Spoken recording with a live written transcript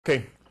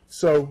Okay,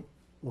 so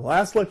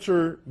last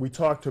lecture we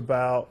talked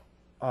about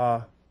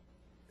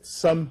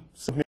some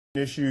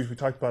issues. We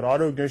talked about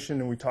auto ignition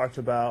and we talked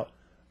about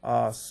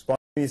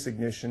spontaneous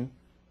ignition.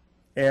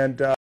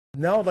 And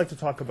now I'd like to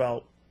talk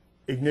about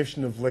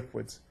ignition of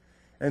liquids.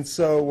 And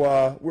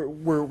so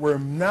we're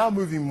now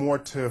moving more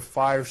to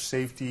fire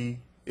safety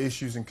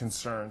issues and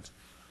concerns.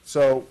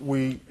 So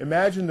we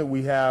imagine that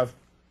we have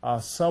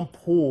some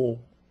pool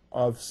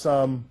of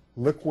some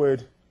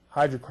liquid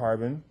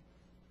hydrocarbon,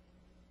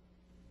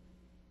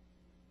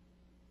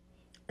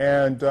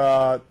 and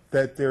that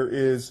there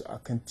is a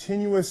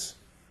continuous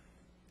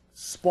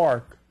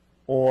spark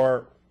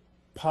or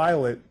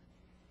pilot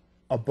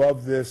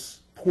above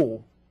this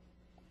pool.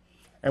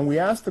 And we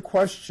ask the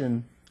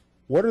question,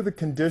 what are the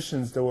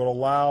conditions that would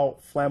allow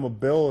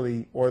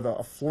flammability or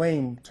a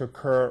flame to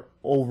occur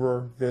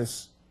over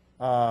this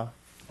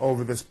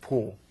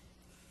pool?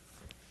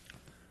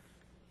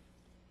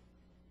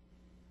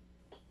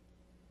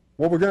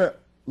 What we're going to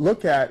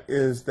look at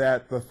is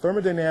that the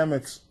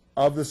thermodynamics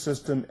of the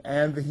system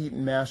and the heat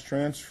and mass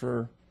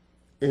transfer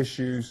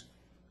issues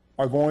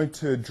are going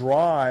to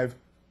drive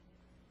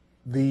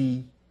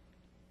the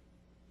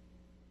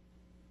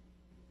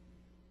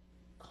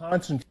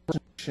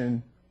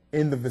concentration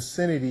in the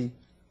vicinity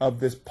of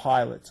this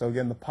pilot. So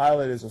again, the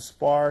pilot is a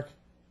spark,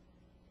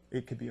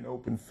 it could be an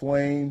open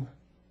flame,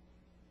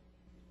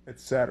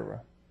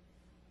 etc.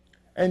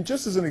 And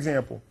just as an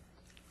example,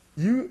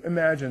 you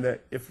imagine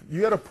that if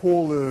you had a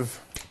pool of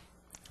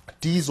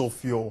diesel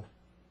fuel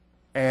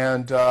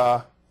and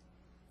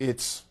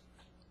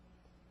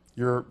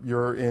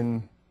you're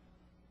in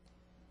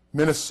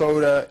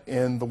Minnesota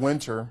in the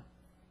winter,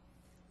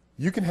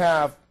 you can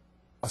have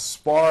a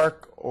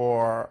spark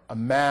or a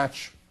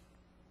match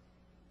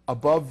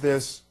above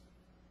this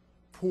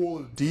pool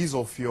of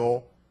diesel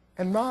fuel,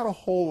 and not a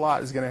whole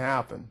lot is going to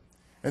happen.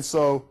 And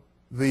so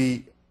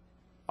the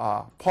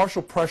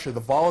partial pressure, the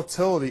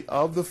volatility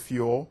of the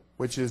fuel,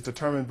 which is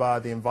determined by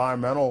the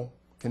environmental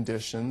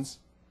conditions,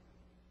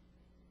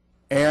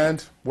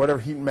 and whatever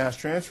heat and mass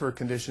transfer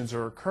conditions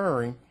are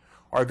occurring,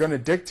 are going to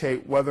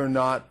dictate whether or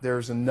not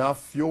there's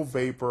enough fuel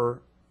vapor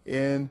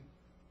in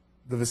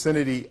the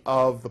vicinity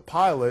of the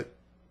pilot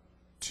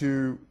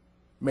to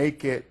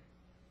make it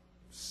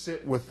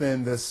sit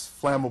within this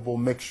flammable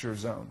mixture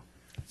zone.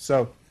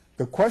 So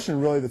the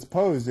question really that's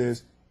posed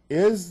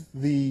is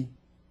the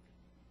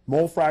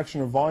mole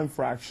fraction or volume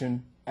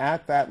fraction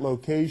at that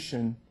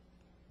location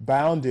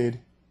bounded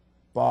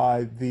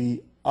by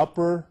the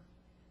upper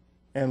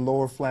and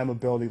lower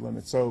flammability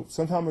limits? So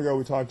some time ago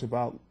we talked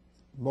about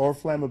lower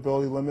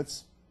flammability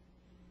limits.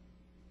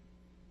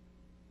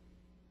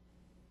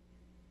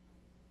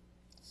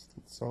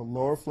 So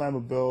lower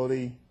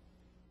flammability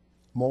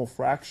mole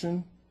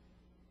fraction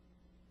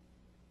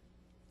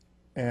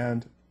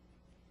and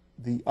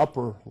the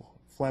upper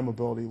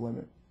flammability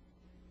limit.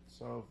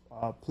 So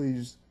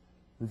please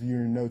review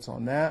your notes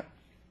on that.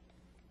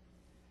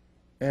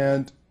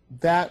 And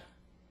that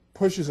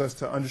pushes us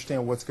to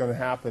understand what's going to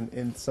happen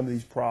in some of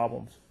these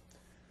problems.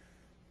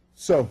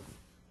 So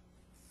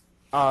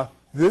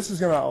this is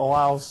going to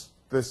allow us,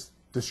 this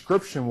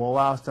description will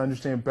allow us to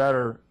understand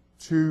better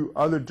two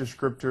other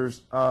descriptors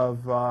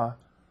of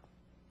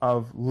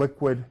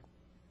liquid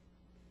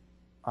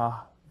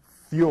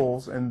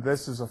fuels, and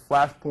this is a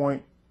flash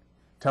point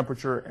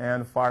temperature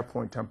and a fire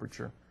point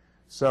temperature.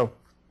 So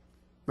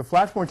the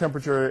flash point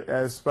temperature,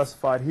 as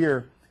specified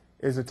here,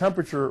 is a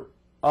temperature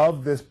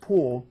of this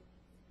pool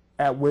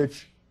at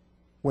which,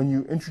 when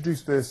you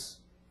introduce this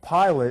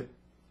pilot,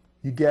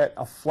 you get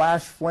a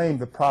flash flame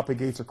that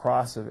propagates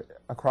across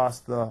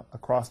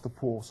the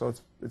pool. So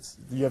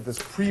you have this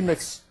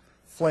premix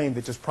flame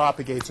that just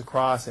propagates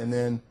across and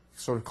then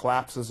sort of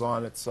collapses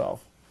on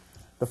itself.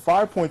 The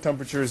fire point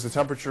temperature is the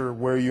temperature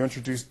where you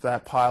introduce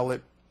that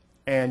pilot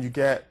and you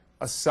get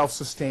a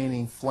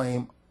self-sustaining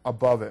flame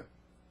above it.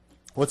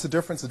 What's the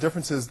difference? The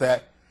difference is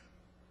that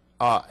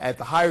at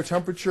the higher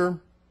temperature,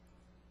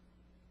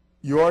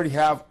 you already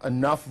have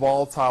enough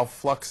volatile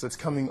flux that's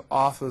coming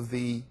off of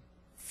the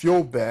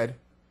fuel bed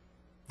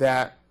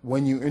that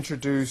when you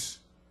introduce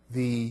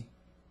the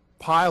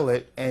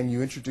pilot and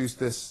you introduce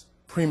this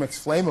premix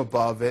flame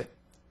above it,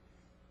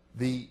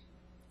 the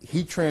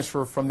heat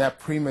transfer from that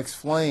premix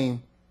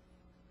flame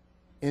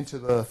into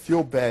the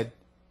fuel bed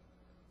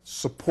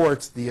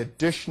supports the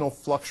additional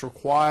flux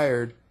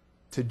required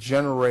to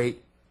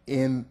generate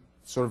in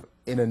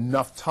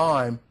enough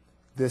time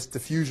this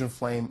diffusion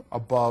flame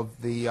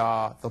above the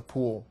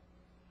pool.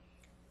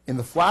 In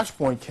the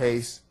flashpoint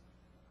case,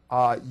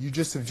 you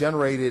just have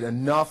generated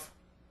enough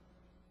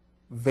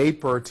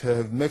vapor to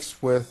have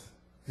mixed with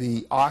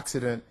the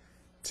oxidant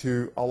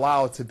to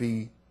allow it to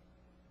be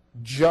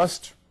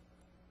just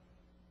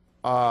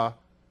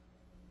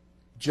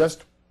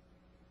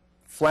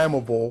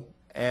flammable,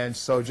 and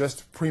so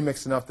just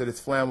premixed enough that it's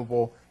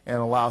flammable and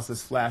allows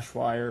this flash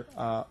fire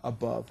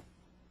above.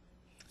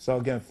 So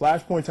again,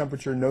 flash point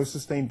temperature, no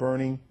sustained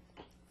burning.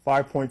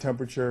 Fire point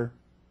temperature,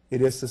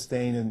 it is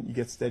sustained and you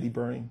get steady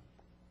burning.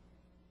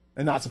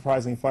 And not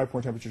surprisingly, fire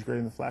point temperature is greater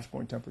than the flash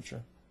point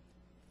temperature.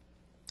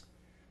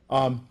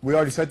 We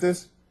already said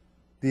this.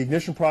 The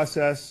ignition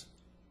process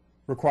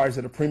requires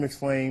that a premix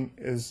flame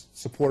is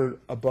supported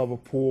above a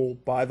pool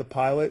by the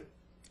pilot,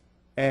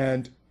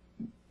 and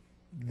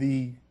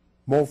the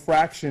mole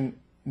fraction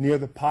near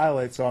the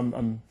pilot, so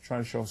I'm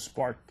trying to show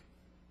spark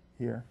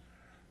here.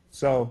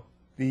 So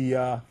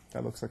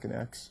that looks like an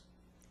X.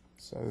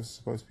 So this is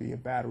supposed to be a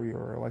battery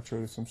or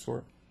electrode of some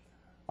sort.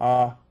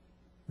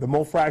 The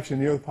mole fraction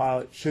near the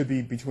pilot should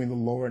be between the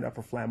lower and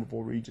upper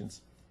flammable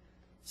regions.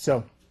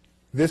 So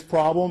this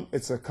problem,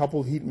 it's a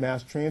coupled heat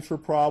mass transfer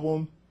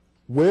problem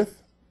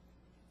with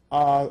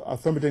a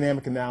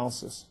thermodynamic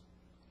analysis.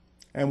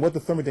 And what the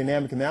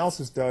thermodynamic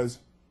analysis does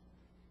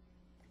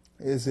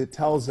is it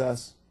tells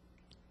us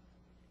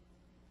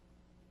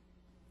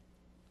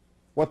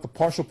what the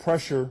partial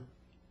pressure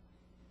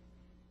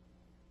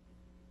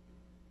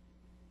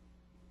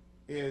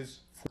is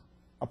for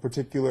a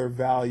particular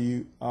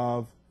value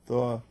of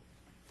the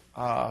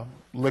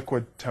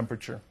liquid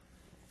temperature.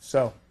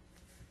 So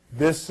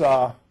this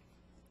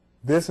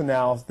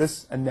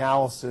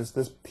analysis,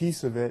 this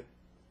piece of it,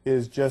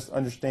 is just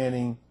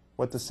understanding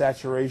what the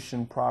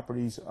saturation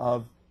properties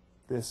of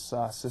this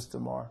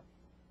system are.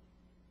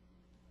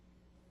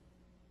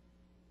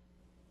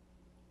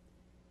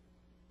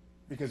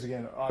 Because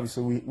again,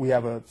 obviously we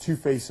have a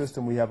two-phase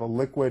system. We have a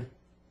liquid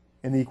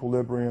in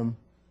equilibrium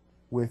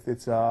with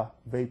its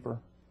vapor.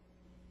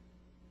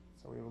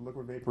 So we have a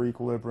liquid-vapor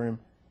equilibrium.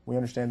 We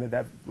understand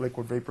that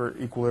liquid-vapor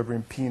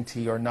equilibrium, P and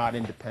T, are not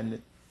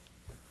independent.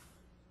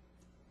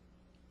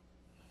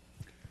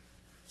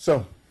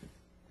 So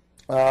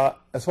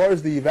as far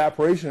as the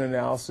evaporation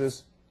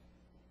analysis,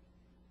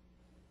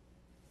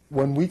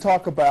 when we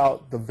talk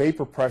about the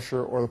vapor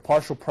pressure or the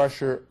partial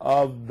pressure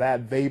of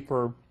that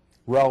vapor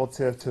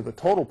relative to the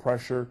total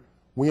pressure,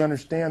 we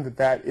understand that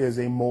that is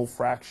a mole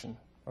fraction.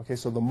 Okay,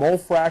 so the mole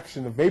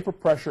fraction, the vapor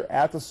pressure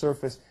at the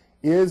surface,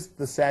 is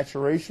the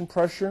saturation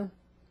pressure.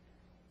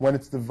 When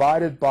it's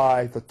divided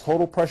by the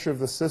total pressure of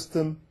the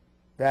system,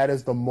 that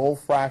is the mole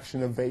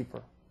fraction of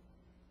vapor.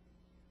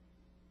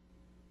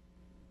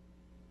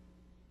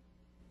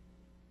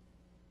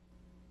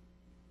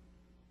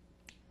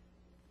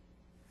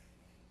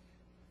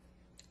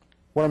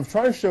 What I'm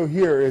trying to show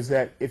here is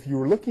that if you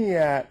were looking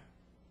at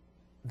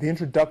the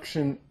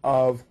introduction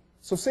of,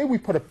 so say we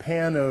put a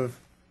pan of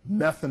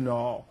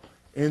methanol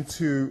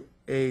into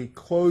a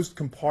closed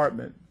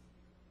compartment,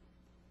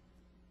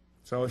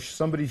 so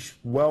somebody's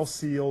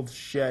well-sealed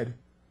shed,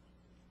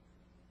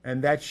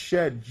 and that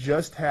shed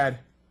just had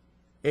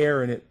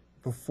air in it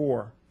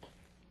before,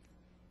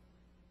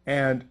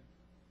 and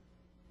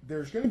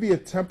there's going to be a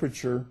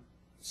temperature,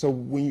 so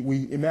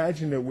we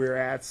imagine that we're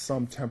at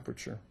some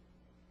temperature.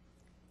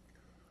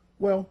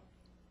 Well,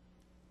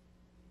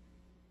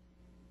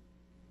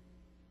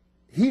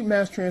 heat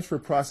mass transfer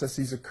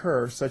processes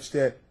occur such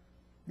that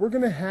we're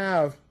going to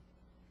have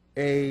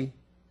a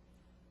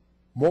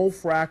mole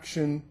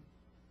fraction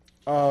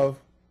of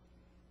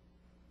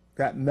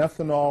that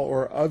methanol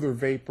or other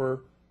vapor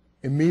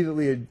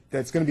immediately,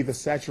 that's going to be the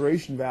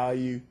saturation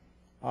value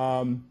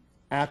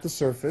at the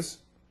surface.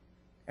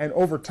 And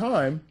over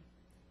time,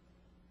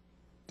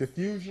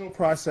 diffusional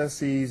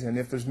processes, and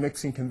if there's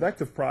mixing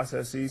convective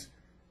processes,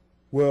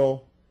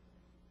 will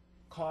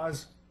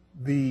cause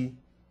the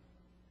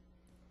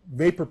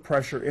vapor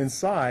pressure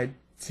inside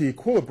to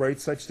equilibrate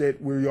such that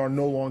we are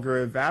no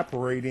longer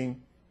evaporating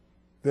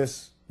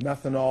this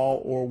methanol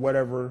or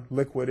whatever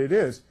liquid it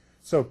is.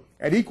 So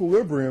at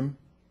equilibrium,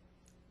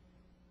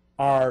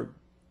 our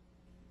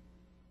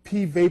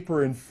P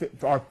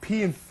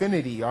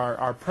infinity,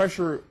 our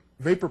pressure,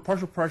 vapor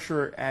partial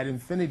pressure at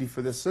infinity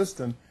for this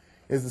system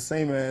is the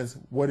same as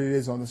what it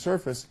is on the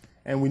surface,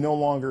 and we no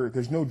longer,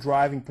 there's no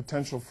driving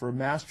potential for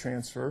mass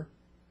transfer,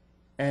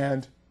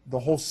 and the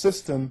whole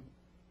system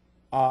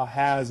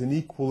has an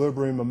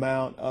equilibrium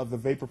amount of the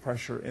vapor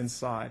pressure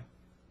inside.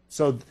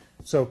 So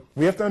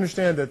we have to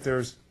understand that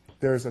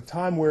there's a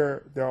time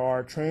where there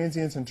are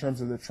transients in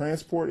terms of the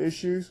transport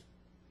issues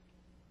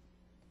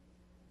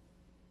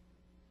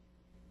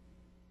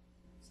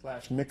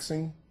 /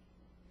 mixing,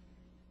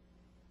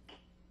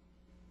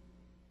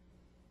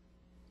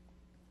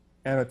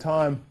 and a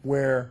time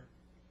where,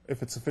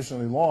 if it's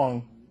sufficiently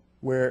long,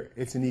 where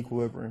it's in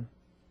equilibrium.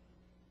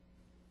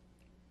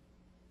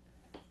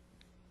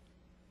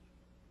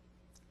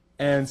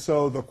 And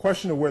so the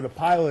question of where the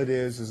pilot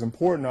is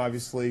important,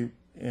 obviously,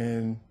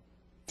 in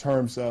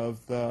terms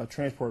of the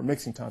transport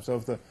mixing time. So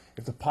if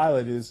the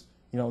pilot is,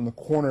 in the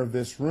corner of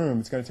this room,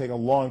 it's going to take a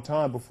long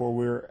time before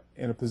we're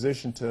in a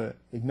position to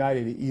ignite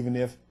it, even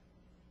if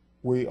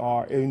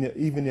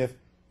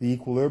the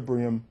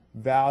equilibrium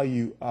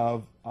value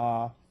of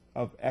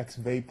X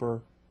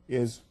vapor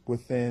is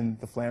within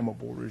the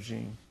flammable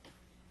regime.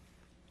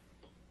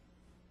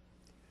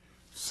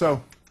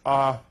 So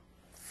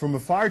from a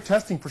fire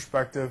testing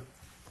perspective,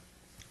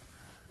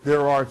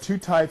 there are two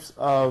types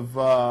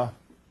of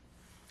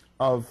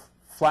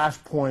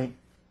flash point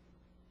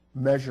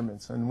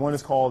measurements, and one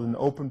is called an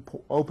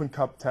open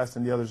cup test,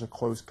 and the other is a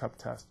closed cup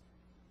test.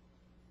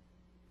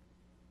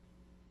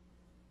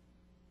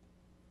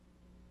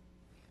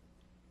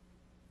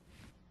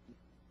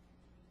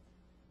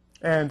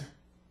 And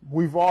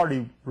we've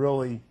already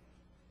really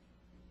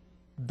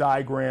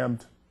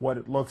diagrammed what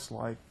it looks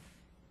like.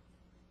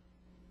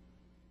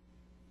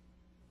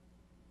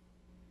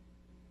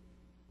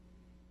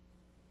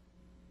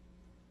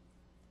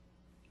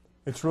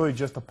 It's really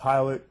just a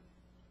pilot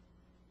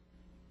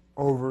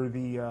over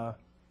the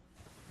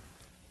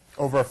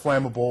over a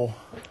flammable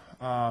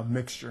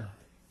mixture.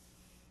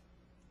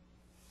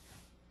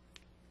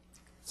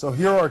 So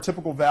here are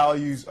typical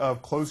values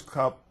of closed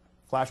cup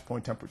flash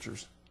point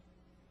temperatures.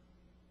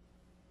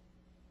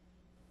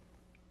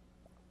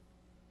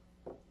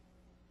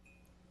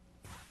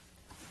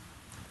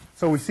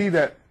 So we see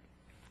that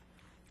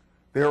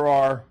there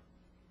are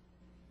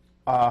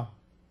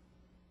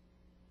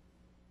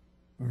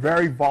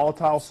very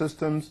volatile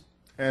systems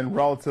and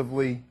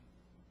relatively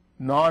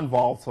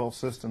non-volatile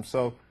systems.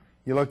 So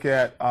you look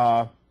at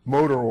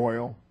motor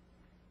oil.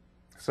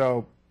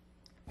 So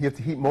you have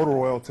to heat motor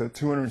oil to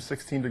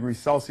 216 degrees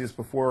Celsius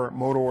before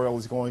motor oil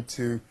is going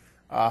to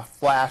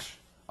flash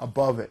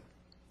above it.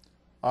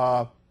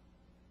 Methanol,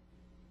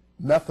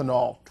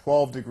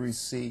 12 degrees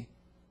C,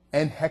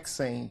 and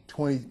hexane,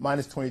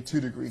 minus 22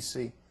 degrees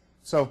C.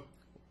 So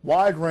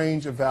wide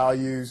range of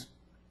values,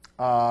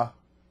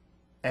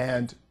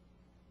 and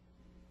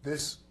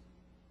this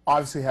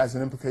obviously has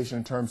an implication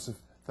in terms of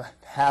the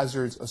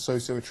hazards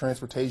associated with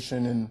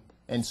transportation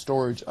and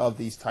storage of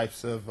these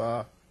types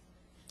of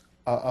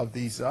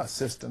these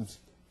systems.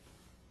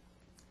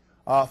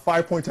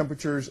 Fire point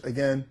temperatures,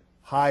 again,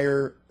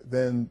 higher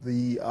than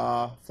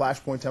the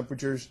flash point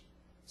temperatures.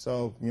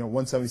 So,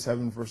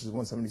 177 versus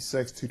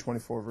 176,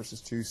 224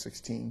 versus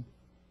 216.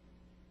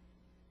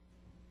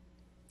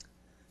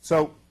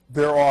 So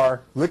there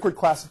are liquid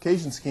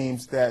classification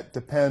schemes that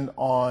depend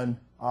on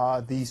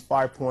these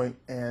fire point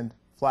and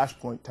flash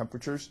point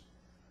temperatures.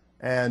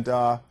 And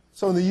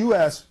so in the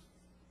U.S.,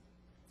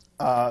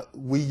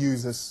 we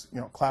use this,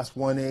 class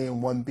 1A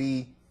and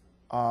 1B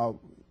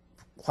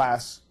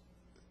class.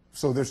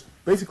 So there's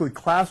basically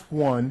class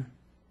 1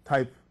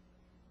 type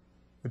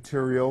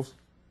materials,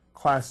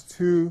 class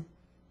 2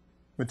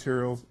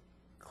 materials,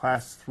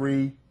 class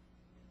 3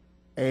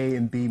 A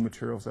and B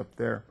materials up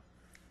there.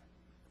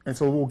 And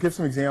so we'll give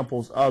some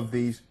examples of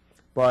these,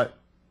 but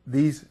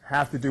these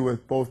have to do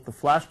with both the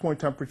flash point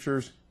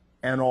temperatures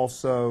and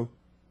also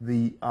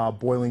the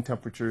boiling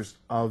temperatures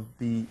of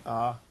the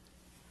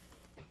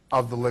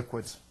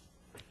liquids.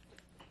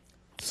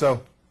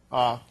 So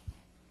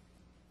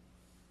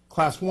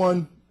class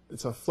 1,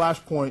 it's a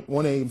flash point,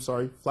 1A, I'm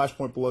sorry, flash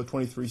point below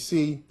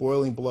 23C,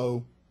 boiling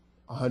below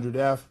 100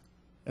 F.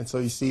 And so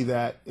you see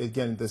that,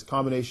 again, this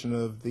combination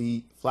of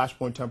the flash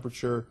point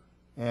temperature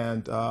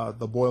and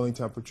the boiling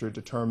temperature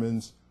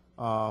determines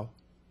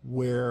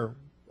where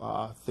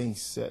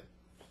things sit.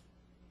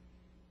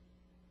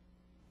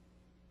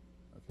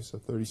 Okay, so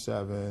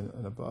 37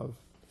 and above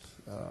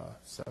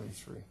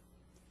 73.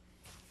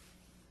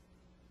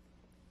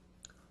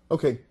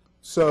 Okay,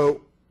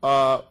 so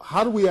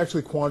how do we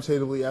actually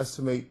quantitatively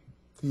estimate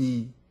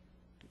the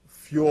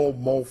fuel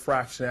mole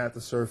fraction at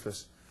the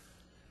surface?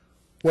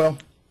 Well,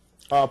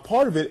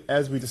 part of it,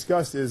 as we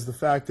discussed, is the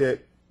fact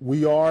that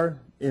we are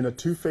in a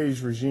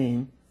two-phase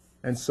regime,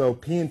 and so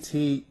P and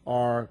T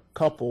are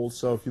coupled.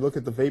 So if you look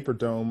at the vapor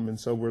dome, and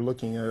so we're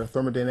looking at a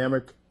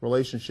thermodynamic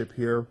relationship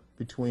here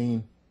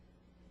between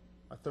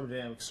a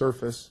thermodynamic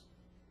surface,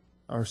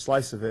 or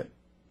slice of it,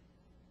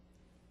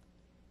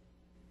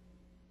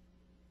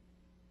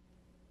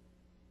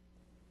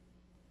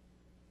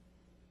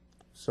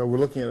 so we're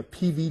looking at a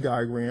PV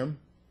diagram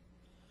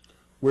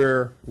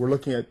where we're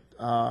looking at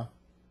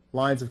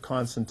lines of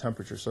constant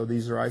temperature. So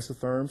these are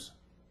isotherms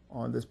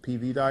on this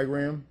PV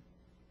diagram.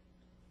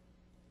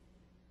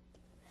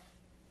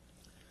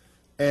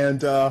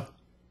 And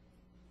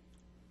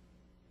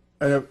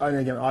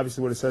again,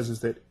 obviously what it says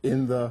is that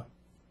in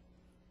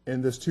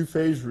this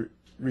two-phase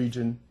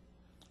region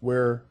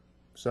where,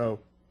 so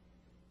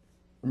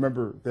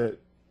remember that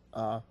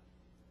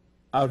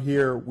out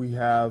here we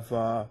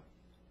have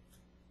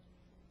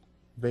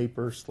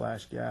vapor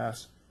 /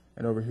 gas,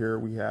 and over here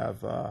we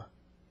have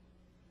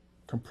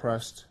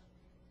compressed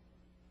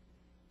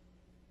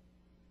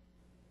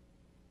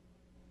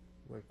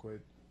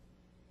liquid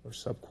or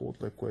subcooled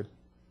liquid.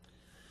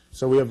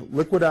 So we have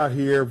liquid out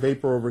here,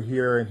 vapor over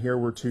here, and here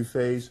we're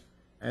two-phase.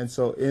 And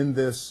so in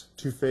this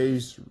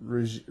two-phase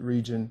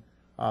region,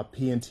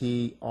 P and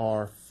T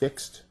are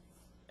fixed,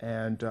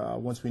 and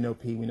once we know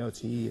P, we know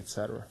T,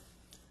 etc.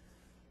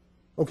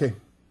 Okay,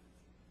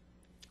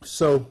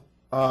 so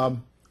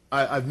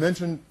I've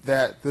mentioned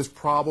that this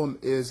problem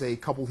is a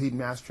coupled heat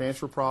mass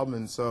transfer problem,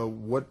 and so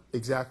what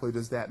exactly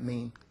does that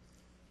mean?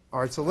 All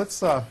right, so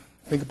let's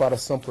think about a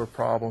simpler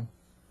problem.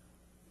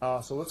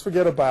 So let's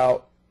forget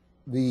about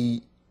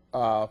the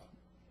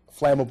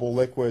flammable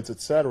liquids,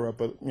 etc.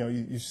 But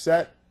you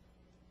set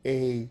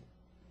a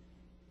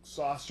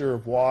saucer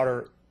of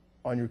water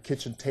on your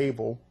kitchen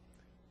table,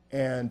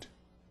 and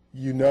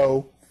you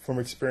know from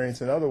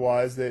experience and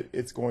otherwise that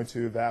it's going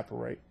to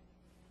evaporate,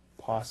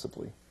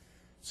 possibly.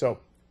 So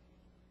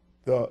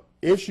the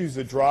issues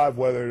that drive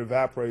whether it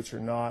evaporates or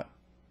not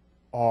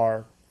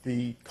are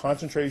the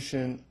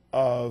concentration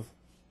of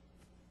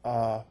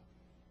water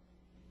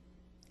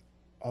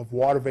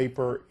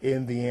vapor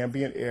in the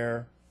ambient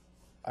air,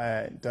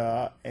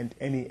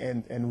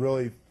 and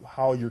really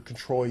how you're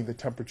controlling the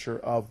temperature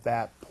of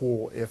that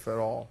pool, if at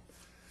all.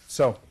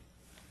 So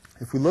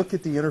if we look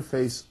at the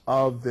interface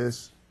of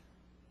this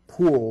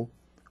pool,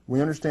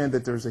 we understand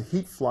that there's a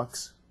heat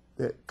flux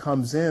that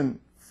comes in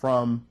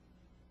from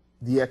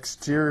the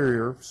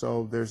exterior.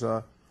 So there's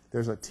a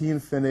T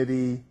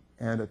infinity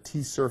and a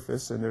T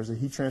surface, and there's a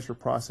heat transfer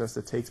process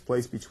that takes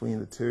place between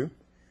the two.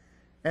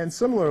 And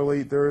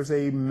similarly, there's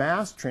a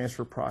mass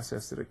transfer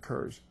process that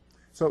occurs.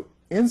 So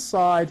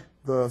inside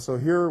so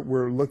here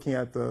we're looking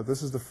at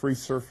this is the free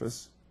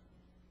surface.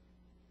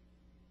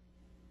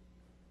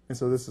 And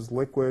so this is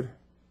liquid,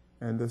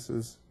 and this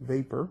is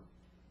vapor.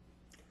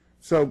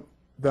 So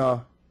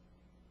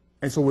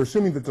we're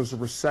assuming that there's a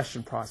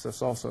recession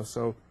process also.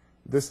 So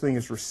this thing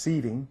is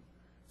receding.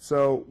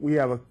 So we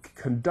have a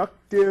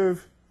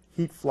conductive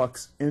heat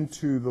flux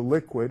into the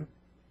liquid.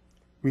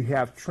 We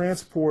have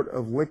transport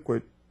of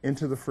liquid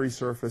into the free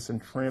surface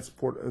and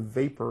transport of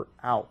vapor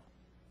out.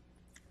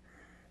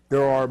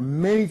 There are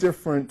many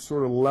different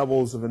sort of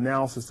levels of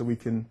analysis that we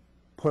can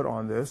put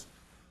on this,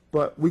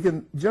 but we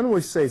can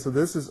generally say, so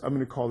this is, I'm going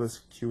to call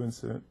this Q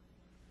incident.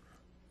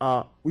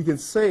 We can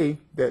say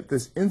that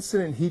this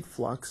incident heat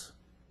flux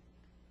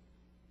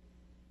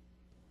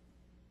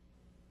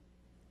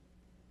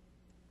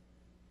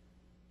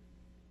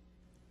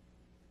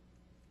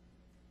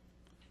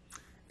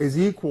is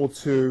equal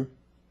to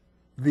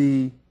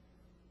the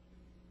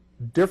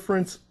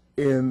difference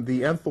in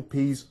the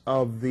enthalpies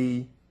of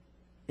the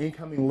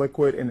incoming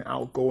liquid and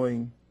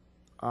outgoing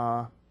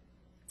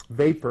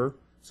vapor.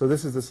 So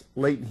this is this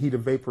latent heat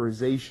of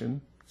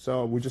vaporization.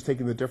 So we're just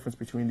taking the difference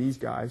between these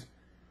guys,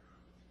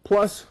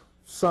 plus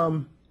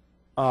some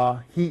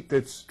heat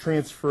that's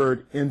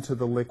transferred into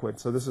the liquid.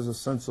 So this is a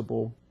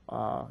sensible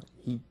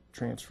heat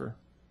transfer.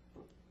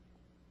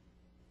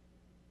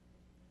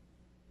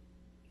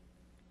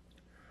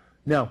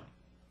 Now,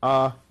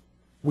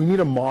 we need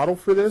a model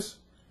for this,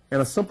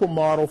 and a simple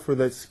model for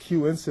this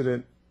Q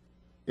incident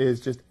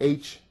is just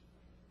H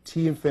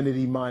T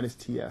infinity minus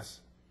Ts.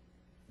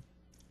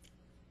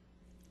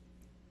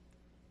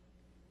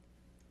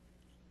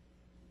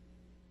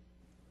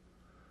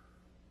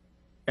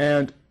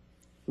 And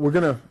we're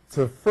going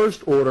to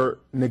first order,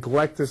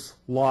 neglect this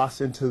loss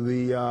into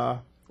the,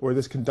 or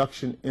this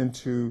conduction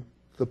into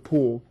the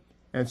pool.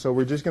 And so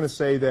we're just going to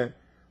say that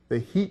the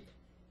heat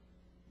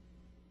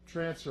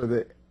transfer,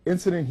 the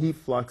incident heat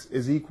flux,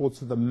 is equal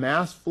to the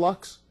mass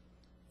flux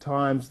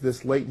times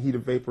this latent heat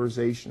of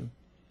vaporization.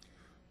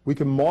 We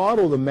can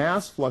model the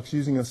mass flux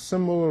using a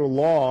similar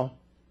law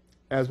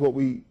as what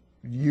we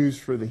use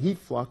for the heat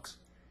flux,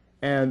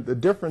 and the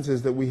difference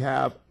is that we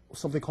have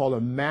something called a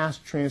mass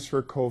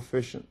transfer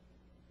coefficient.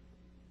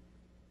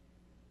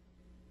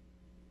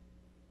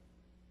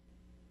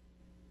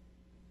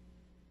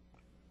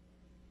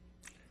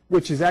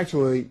 Which is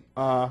actually,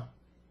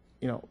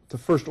 to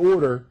first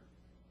order,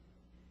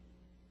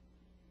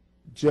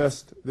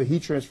 just the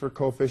heat transfer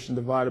coefficient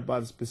divided by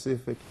the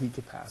specific heat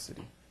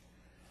capacity.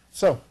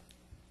 So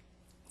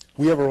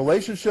we have a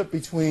relationship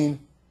between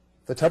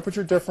the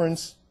temperature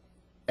difference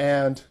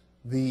and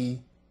the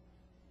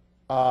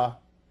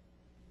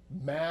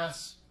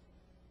mass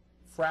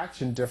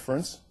fraction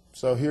difference.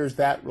 So here's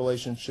that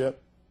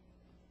relationship.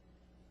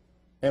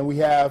 And we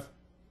have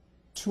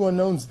two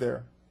unknowns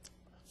there.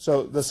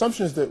 So the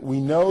assumption is that we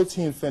know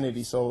T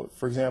infinity. So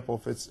for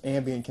example, if it's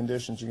ambient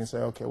conditions, you can say,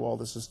 okay, well,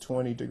 this is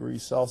 20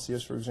 degrees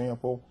Celsius, for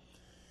example.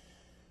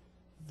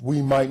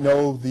 We might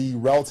know the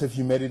relative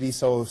humidity.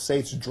 So say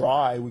it's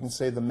dry, we can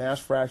say the mass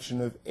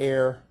fraction of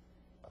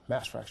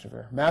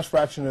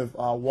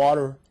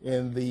water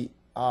in the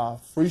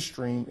free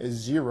stream is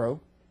 0.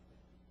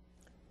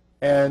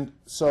 And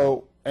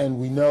so,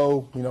 we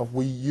know, if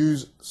we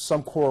use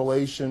some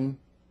correlation,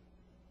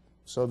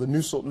 so the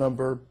Nusselt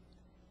number,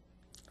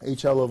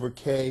 HL over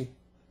K,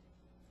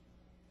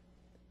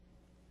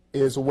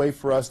 is a way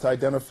for us to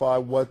identify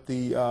what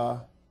the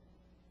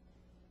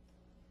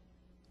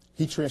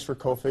heat transfer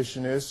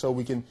coefficient is. So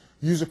we can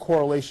use a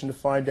correlation to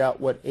find out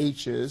what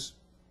H is.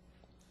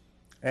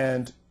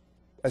 And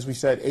as we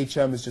said,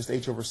 HM is just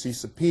H over C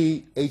sub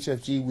P.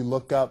 HFG we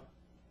look up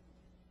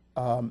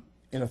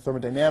in a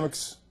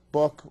thermodynamics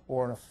book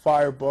or in a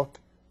fire book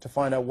to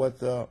find out what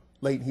the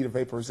latent heat of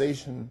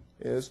vaporization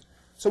is.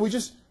 So we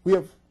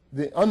have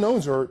the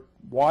unknowns are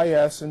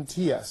YS and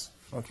TS.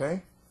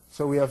 Okay,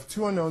 so we have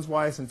two unknowns,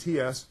 YS and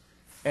TS,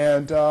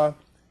 and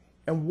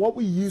what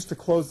we use to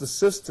close the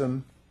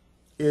system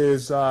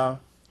is this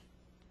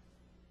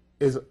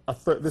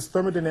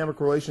thermodynamic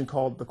relation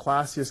called the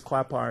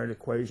Clausius-Clapeyron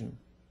equation.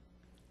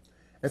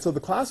 And so the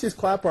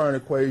Clausius-Clapeyron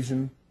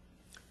equation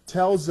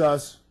tells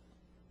us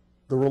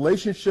the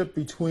relationship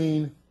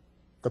between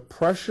the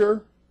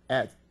pressure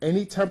at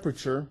any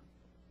temperature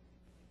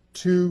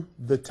to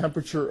the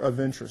temperature of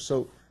interest.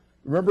 So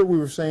remember we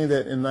were saying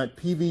that in that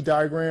PV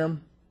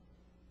diagram,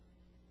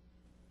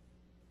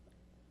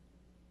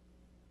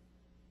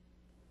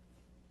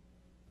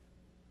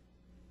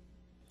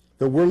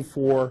 that we're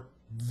for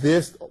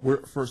this,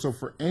 so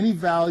for any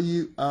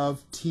value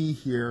of t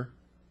here,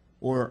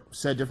 or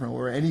said differently,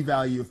 or any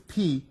value of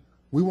p,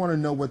 we want to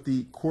know what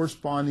the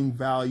corresponding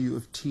value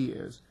of t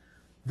is.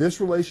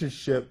 This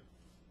relationship,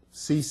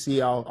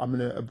 CC, I'm going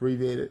to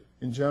abbreviate it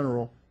in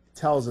general,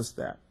 tells us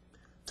that.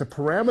 To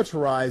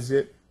parameterize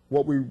it,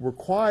 what we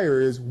require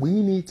is we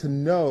need to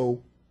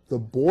know the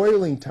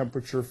boiling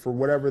temperature for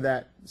whatever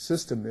that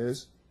system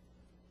is.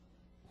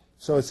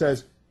 So it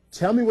says,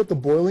 tell me what the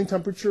boiling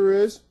temperature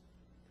is,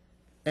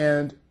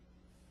 and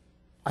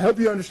I hope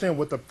you understand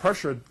what the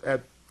pressure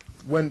at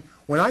when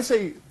I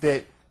say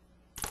that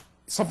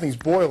something's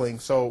boiling.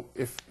 So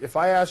if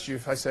I asked you,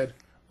 if I said,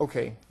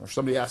 okay, or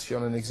somebody asked you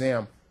on an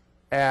exam,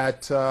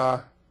 at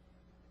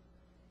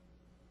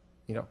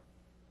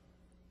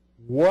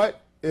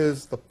what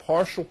is the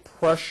partial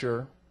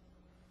pressure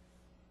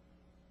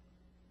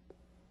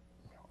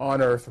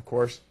on Earth, of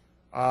course,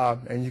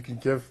 and you can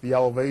give the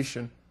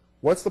elevation.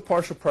 What's the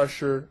partial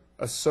pressure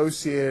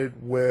associated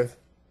with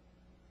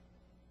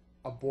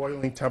a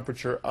boiling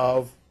temperature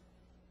of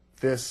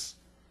this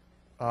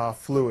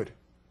fluid?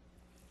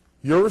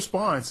 Your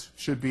response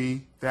should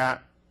be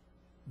that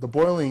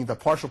the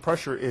partial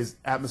pressure is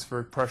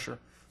atmospheric pressure.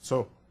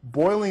 So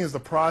boiling is the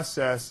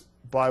process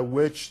by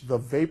which the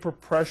vapor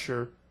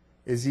pressure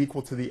is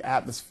equal to the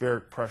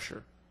atmospheric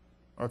pressure.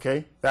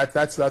 Okay,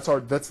 that's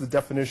the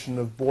definition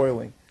of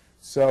boiling.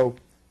 So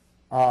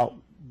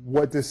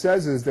what this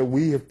says is that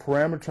we have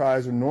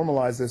parameterized or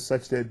normalized this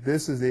such that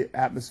this is the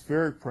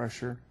atmospheric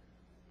pressure,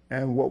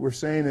 and what we're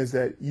saying is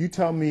that you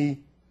tell me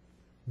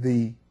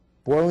the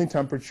boiling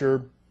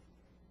temperature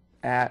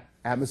at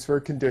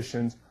atmospheric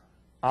conditions,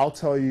 I'll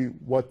tell you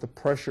what the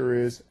pressure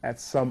is at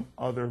some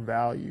other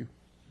value.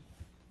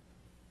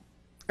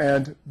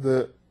 And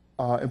the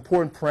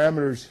important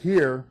parameters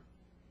here,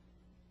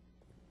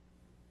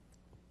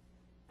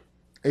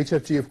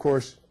 HFG, of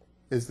course,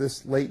 is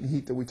this latent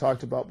heat that we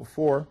talked about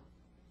before.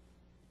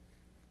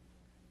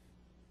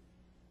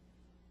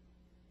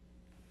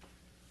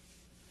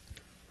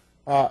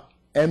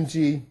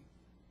 Mg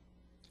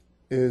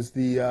is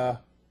the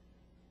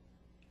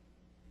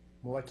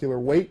molecular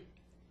weight,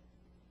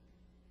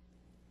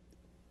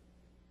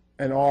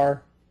 and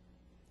R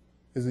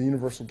is the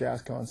universal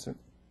gas constant.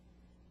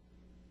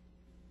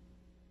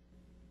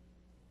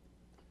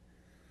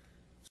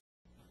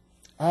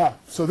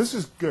 So this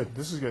is good.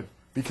 This is good,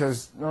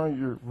 because now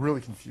you're really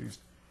confused.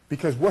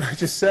 Because what I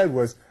just said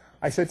was,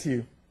 I said to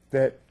you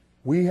that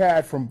we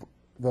had from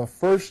the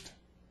first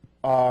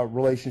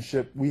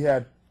relationship, we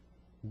had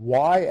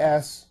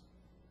Ys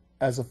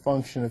as a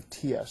function of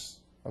Ts.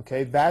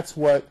 Okay, that's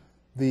what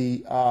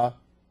the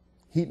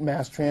heat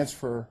mass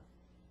transfer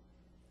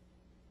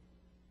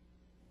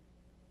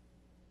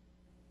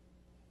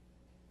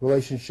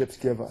relationships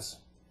give us.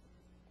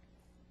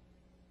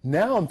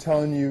 Now I'm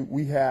telling you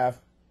we have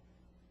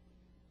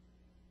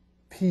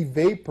P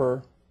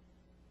vapor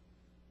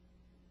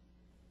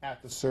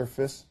at the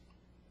surface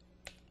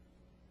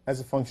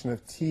as a function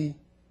of Ts.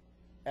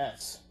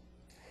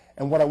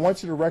 And what I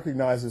want you to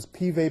recognize is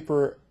P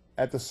vapor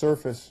at the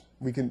surface,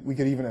 we could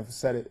even have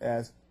set it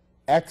as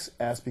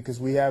XS because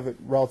we have it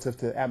relative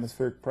to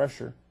atmospheric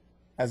pressure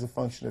as a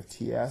function of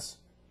Ts.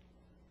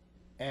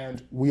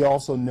 And we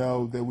also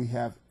know that we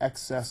have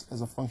XS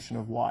as a function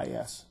of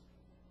Ys.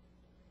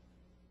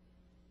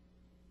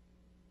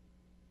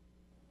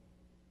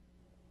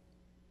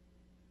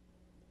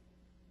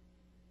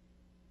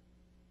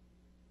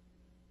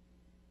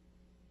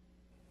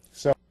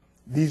 So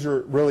these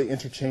are really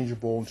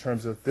interchangeable in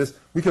terms of this.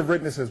 We could have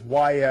written this as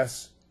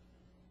Ys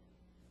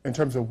in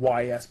terms of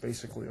Ys,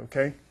 basically,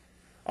 okay?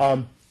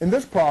 In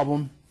this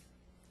problem,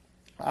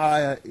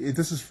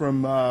 this is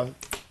from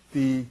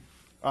the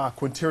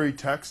Quinteri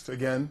text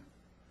again.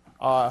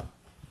 The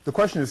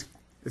question is,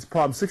 it's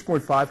problem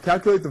 6.5.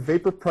 Calculate the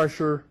vapor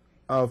pressure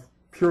of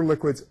pure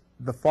liquids,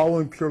 the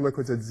following pure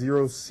liquids at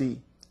 0C.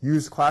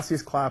 Use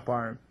Clausius clap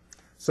iron.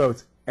 So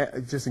it's,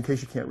 just in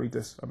case you can't read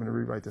this, I'm going to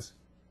rewrite this.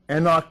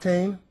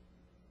 N-octane,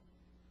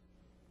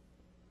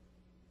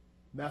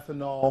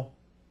 methanol,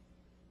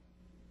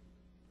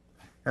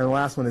 and the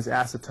last one is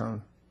acetone.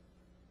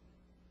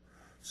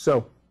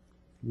 So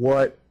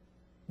what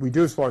we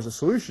do as far as the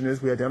solution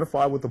is we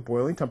identify what the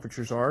boiling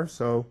temperatures are.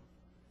 So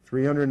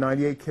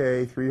 398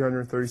 K,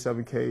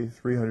 337 K,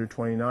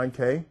 329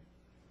 K.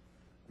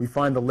 We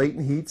find the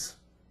latent heats,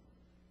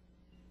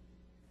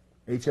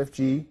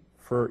 HFG,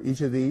 for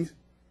each of these.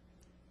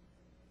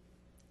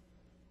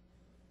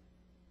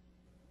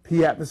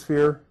 P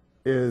atmosphere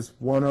is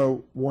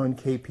 101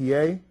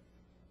 kPa.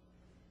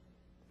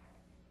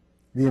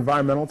 The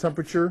environmental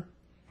temperature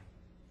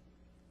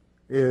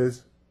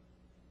is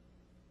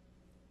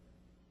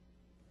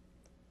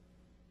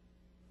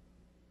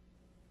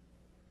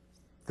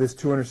this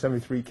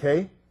 273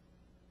 K.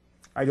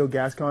 Ideal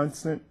gas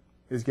constant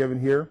is given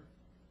here.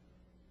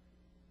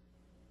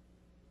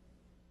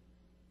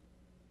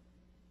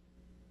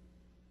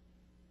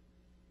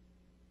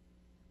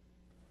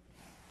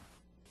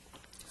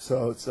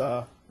 So it's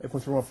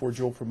 8.314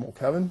 joule per mole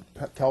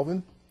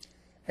Kelvin.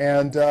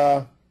 And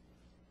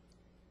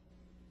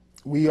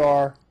we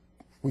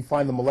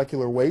find the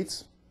molecular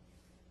weights.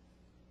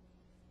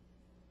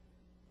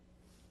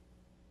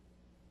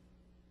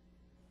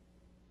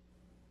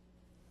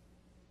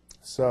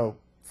 So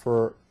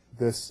for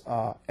this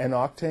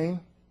N-octane,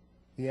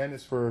 the N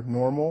is for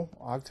normal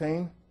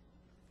octane.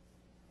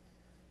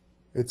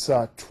 It's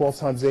 12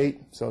 times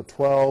 8, so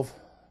 12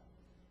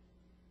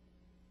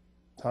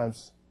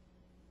 times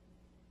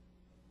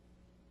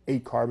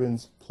 8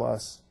 carbons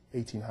plus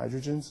 18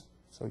 hydrogens,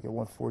 so we get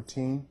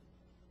 114.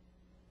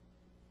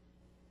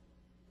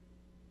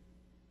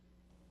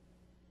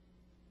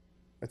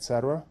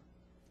 Etc.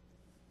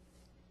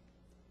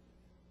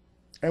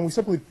 And we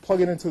simply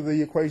plug it into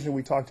the equation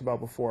we talked about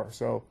before.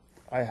 So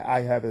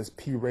I have as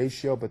P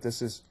ratio, but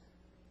this is,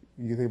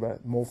 you think about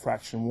it, mole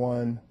fraction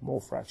 1, mole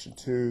fraction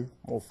 2,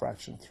 mole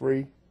fraction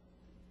 3.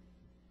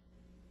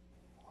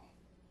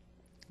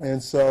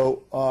 And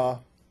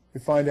so we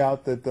find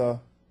out that the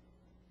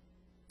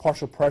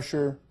partial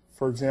pressure,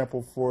 for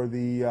example, for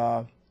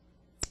the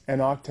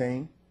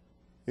N-octane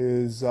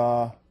is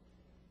mole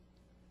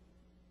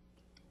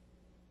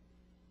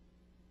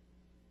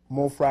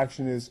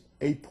fraction is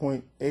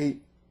 8.8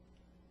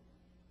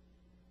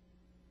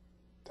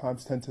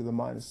 times 10 to the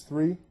minus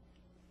 3.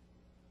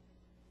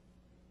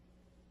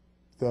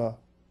 The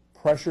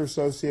pressure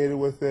associated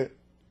with it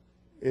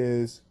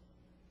is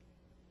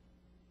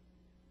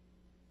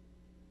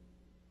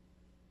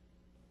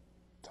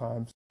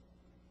times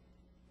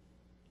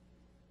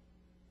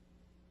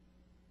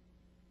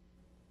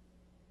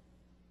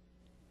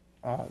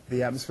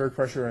the atmospheric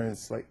pressure, and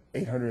it's like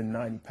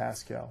 890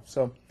 Pascal.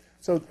 So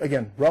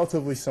again,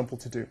 relatively simple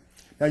to do.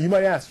 Now you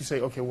might ask, you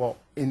say, okay, well,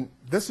 in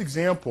this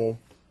example,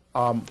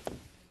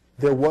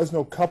 there was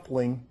no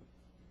coupling.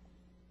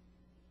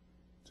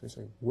 So you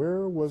say,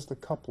 where was the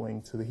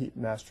coupling to the heat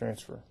mass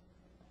transfer?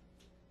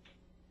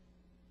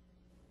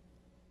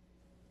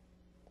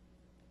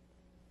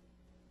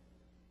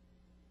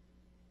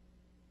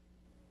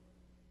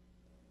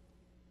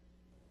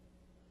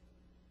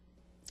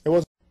 It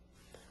wasn't.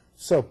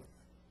 So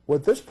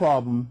what this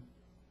problem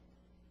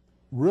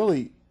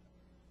really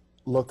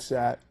looks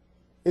at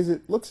is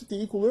it looks at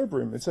the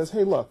equilibrium. It says,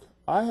 hey, look,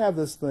 I have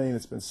this thing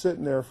that's been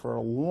sitting there for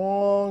a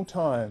long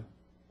time.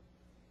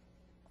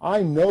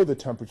 I know the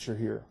temperature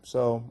here.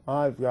 So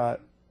I've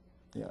got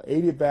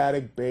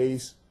adiabatic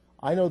base.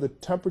 I know the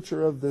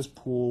temperature of this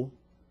pool.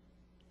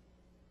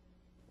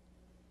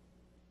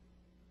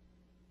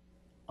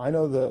 I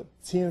know the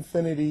T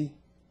infinity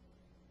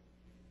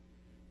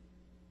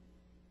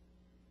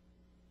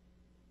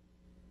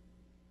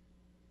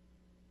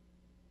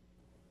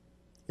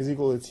is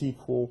equal to T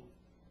pool.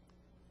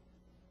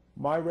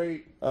 My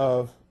rate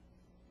of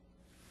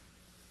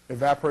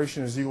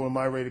evaporation is equal to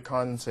my rate of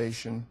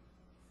condensation.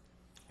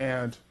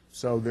 And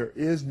so there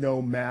is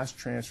no mass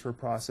transfer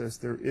process.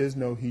 There is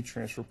no heat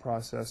transfer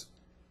process.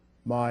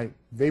 My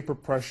vapor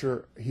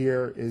pressure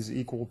here is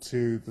equal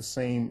to the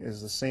same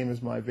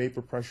as my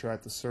vapor pressure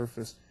at the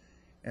surface.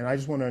 And I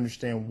just want to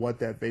understand what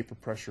that vapor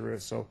pressure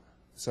is.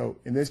 So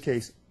in this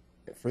case,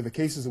 for the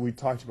cases that we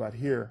talked about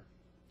here,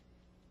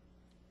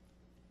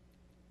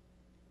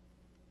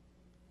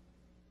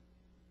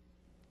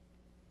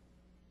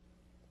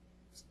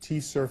 T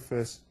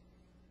surface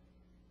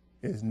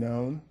is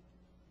known,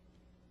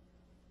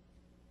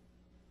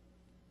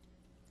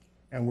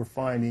 and we're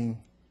finding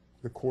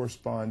the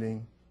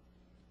corresponding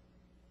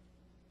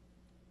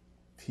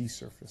T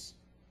surface.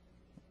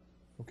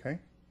 Okay?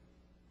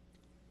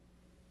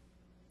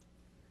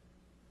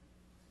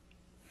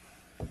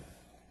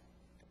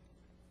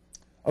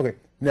 Okay,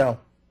 now,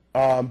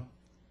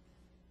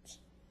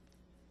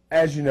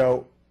 as you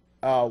know,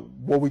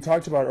 what we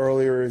talked about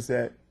earlier is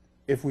that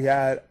if we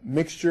had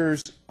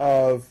mixtures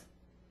of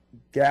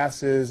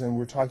gases and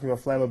we're talking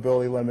about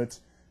flammability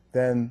limits,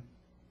 then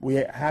we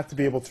have to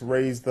be able to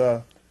raise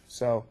the,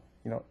 so,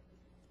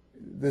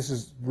 this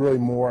is really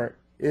more,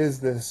 is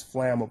this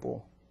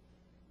flammable?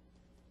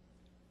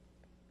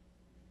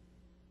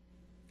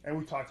 And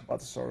we talked about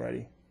this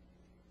already.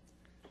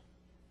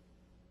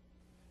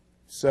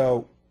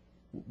 So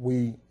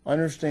we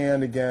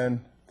understand,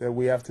 again, that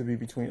we have to be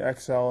between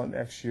XL and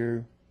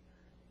XU.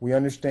 We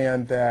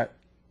understand that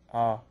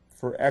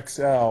for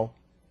XL,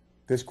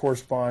 this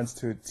corresponds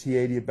to a T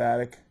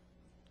adiabatic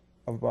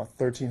of about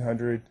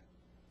 1300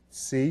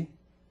 C.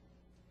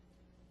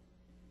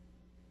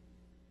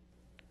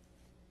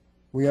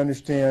 We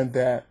understand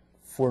that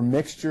for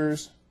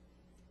mixtures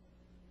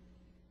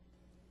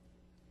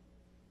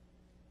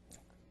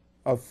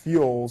of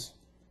fuels,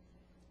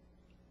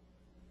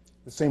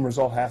 the same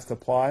result has to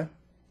apply.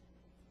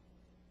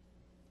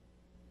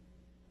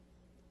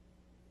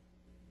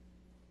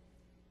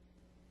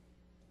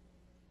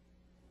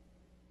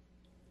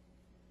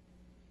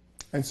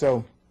 And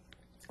so,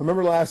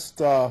 remember last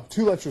 2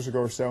 lectures ago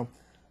or so,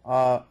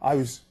 I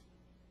was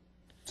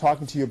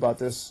talking to you about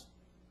this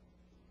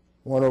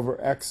 1 over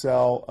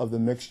XL of the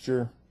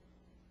mixture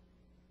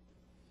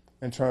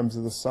in terms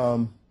of the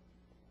sum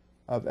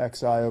of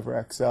XI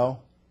over XL.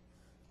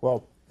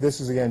 Well, this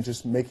is again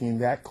just making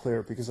that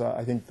clear, because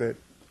I think that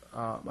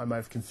I might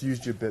have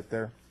confused you a bit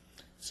there.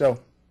 So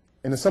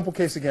in a simple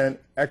case again,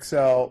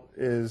 XL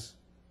is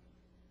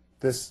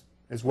this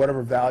is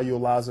whatever value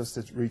allows us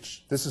to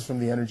reach. This is from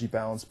the energy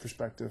balance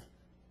perspective.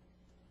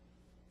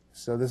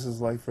 So this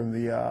is like from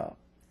the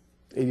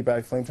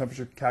adiabatic flame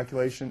temperature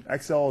calculation.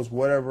 XL is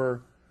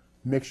whatever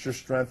mixture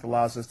strength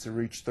allows us to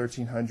reach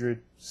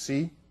 1300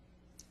 C.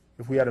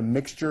 If we had a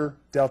mixture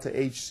delta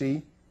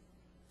HC,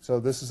 so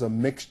this is a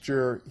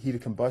mixture heat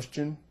of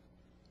combustion.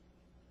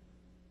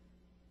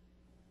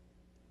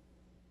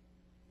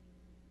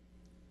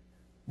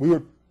 We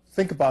would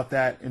think about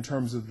that in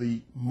terms of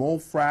the mole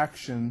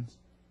fractions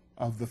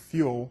of the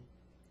fuel,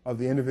 of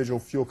the individual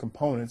fuel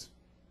components,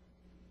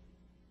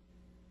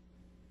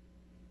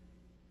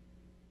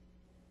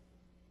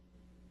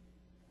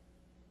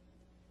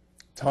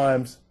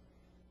 times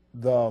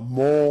the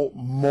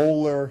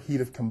molar heat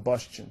of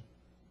combustion.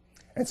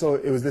 And so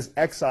it was this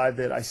XI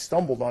that I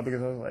stumbled on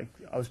because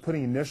I was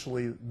putting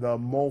initially the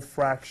mole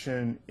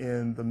fraction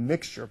in the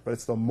mixture, but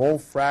it's the mole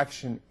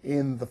fraction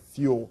in the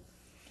fuel.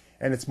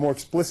 And it's more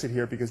explicit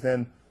here because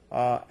then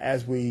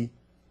as we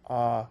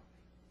look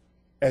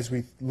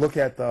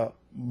at the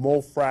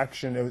mole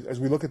fraction, as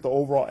we look at the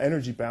overall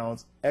energy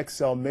balance,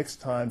 XL mix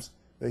times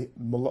the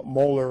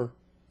molar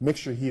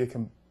mixture heat of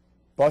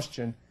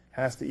combustion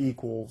has to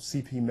equal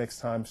CP mix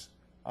times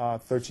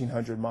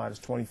 1300 minus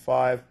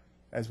 25,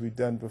 as we've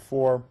done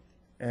before,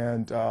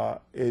 and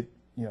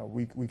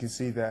we can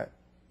see that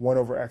 1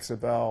 over X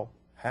of L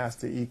has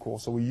to equal.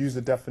 So we use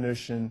the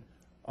definition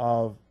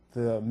of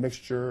the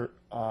mixture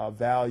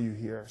value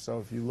here.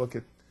 So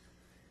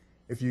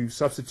if you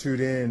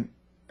substitute in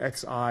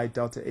XI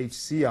delta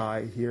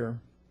HCI here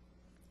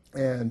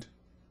and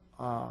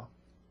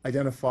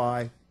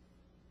identify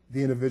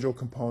the individual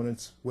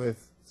components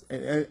with,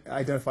 and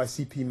identify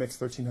CP mix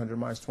 1300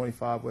 minus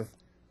 25 with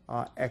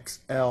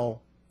XL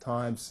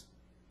times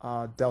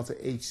delta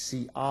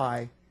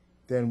HCI,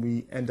 then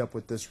we end up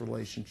with this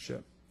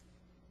relationship.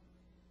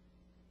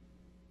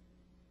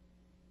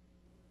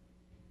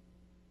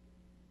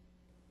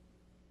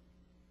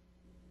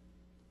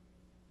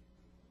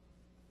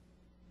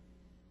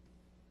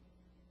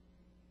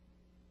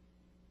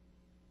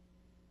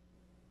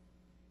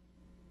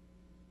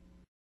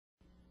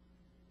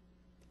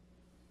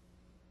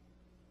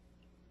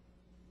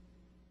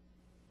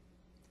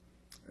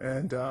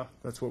 And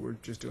that's what we're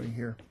just doing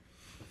here.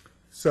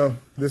 So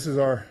this is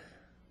our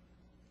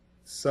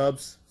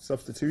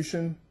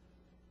substitution.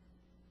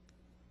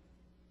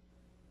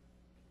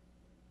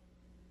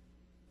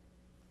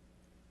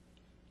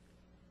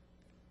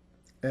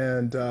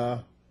 And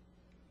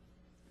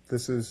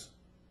this is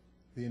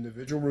the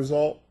individual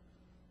result.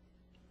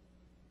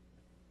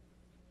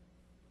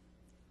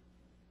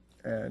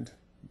 And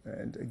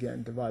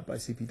again, divide by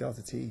CP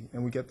delta T,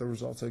 and we get the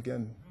results. So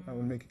again, I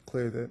want to make it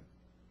clear that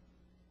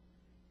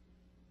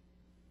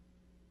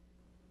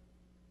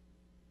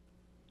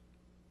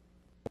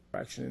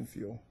fraction in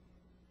fuel.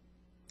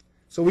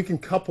 So we can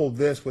couple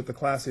this with the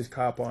Class A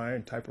copper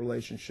iron type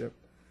relationship.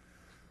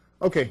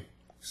 Okay,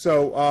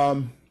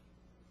 so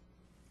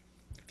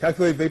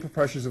calculate vapor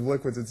pressures of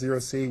liquids at 0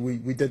 C.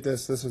 We did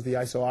this. This is the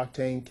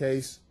isooctane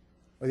case,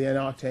 or the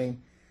N-octane.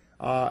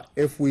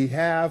 If we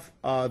have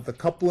the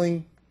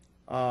coupling,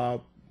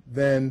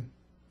 then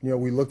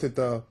we looked at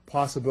the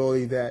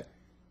possibility that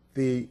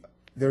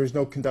there is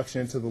no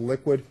conduction into the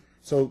liquid.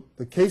 So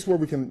the case where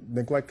we can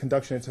neglect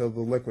conduction into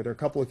the liquid, there are a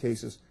couple of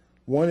cases.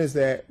 One is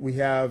that we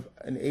have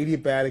an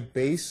adiabatic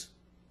base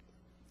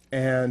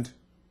and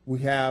we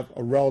have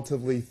a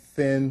relatively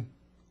thin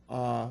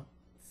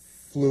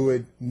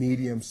fluid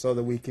medium so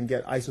that we can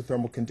get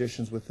isothermal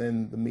conditions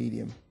within the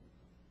medium.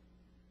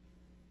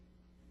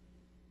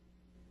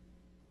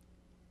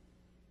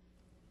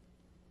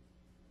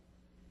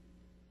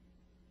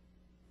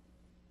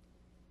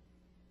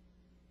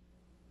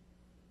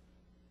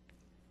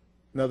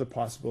 Another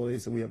possibility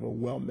is that we have a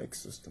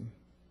well-mixed system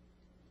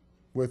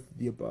with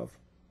the above.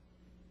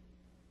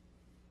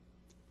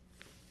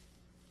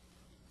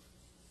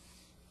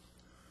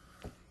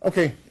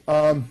 Okay,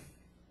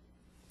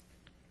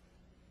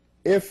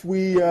 if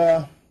we,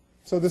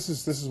 so this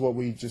is what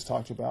we just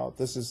talked about.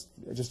 This is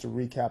just a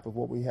recap of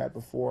what we had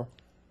before.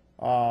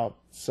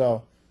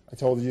 So I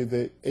told you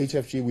that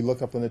HFG we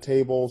look up in the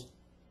tables,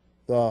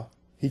 the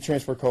heat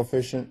transfer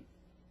coefficient,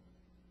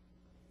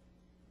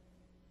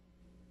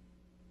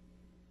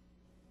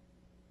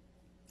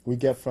 we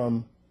get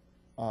from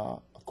a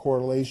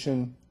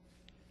correlation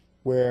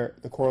where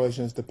the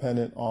correlation is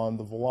dependent on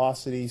the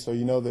velocity. So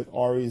you know that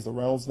RE is the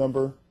Reynolds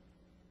number.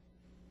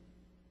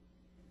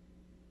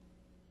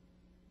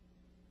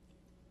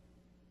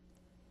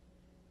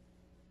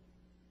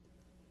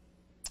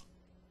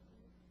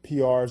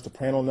 PR is the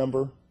Prandtl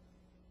number.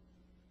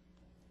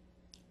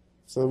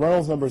 So the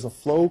Reynolds number is a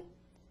flow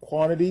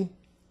quantity.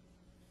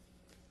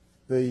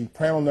 The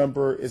Prandtl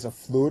number is a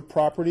fluid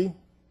property.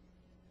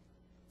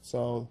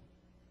 So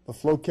the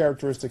flow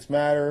characteristics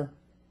matter.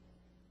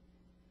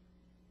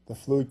 The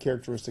fluid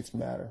characteristics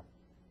matter.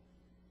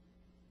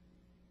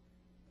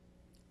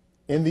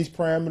 In these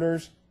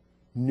parameters,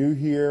 Nu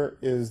here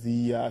is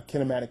the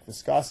kinematic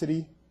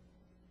viscosity.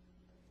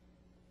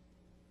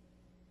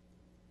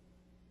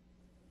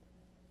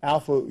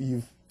 Alpha,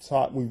 you've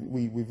taught,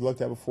 we've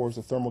looked at before, is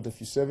the thermal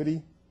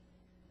diffusivity.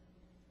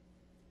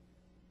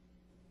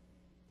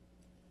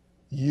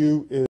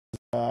 U is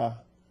a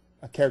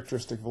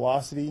characteristic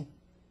velocity.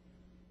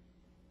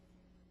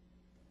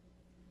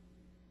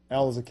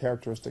 L is a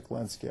characteristic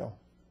length scale.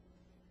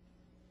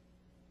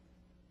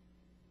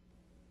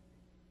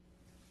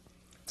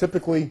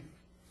 Typically,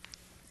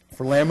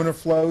 for laminar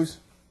flows,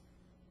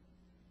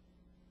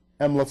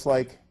 M looks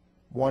like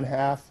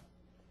 1/2.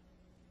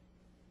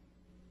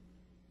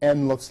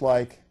 N looks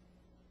like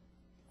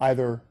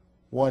either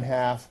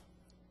 1/2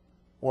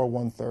 or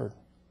 1/3.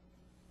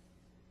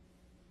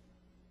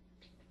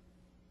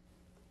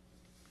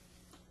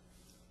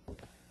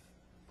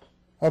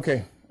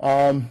 Okay,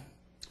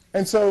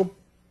 and so,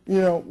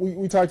 you know,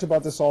 we talked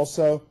about this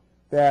also,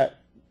 that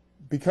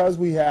because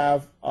we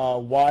have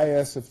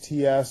YS of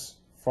TS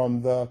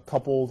from the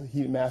coupled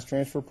heat mass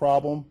transfer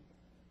problem,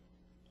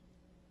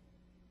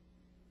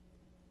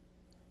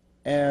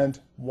 and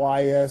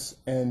YS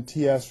and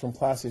TS from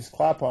classic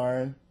clap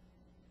iron,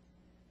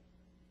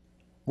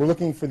 we're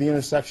looking for the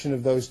intersection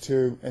of those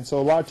two. And so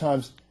a lot of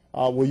times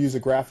we'll use a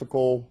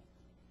graphical,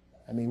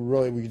 I mean,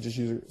 really we could just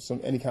use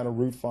any kind of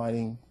root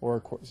finding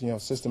or, you know,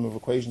 system of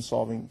equation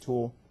solving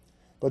tool.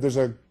 But there's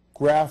a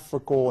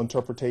graphical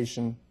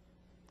interpretation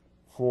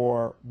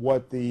for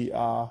what the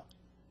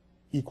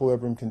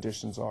equilibrium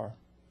conditions are.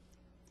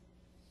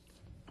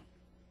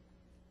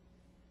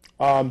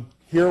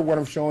 Here what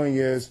I'm showing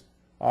is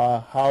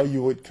how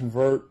you would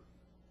convert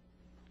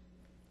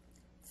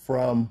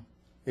from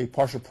a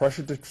partial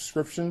pressure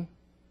description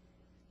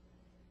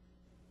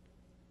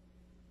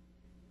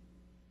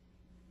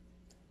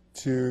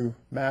to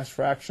mass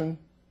fraction.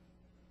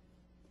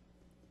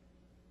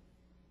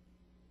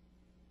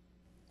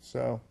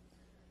 So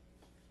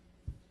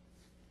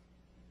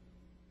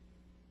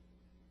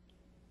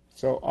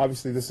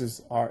obviously this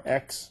is our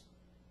X.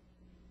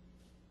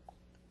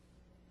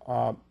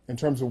 In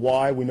terms of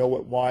Y, we know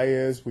what Y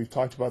is. We've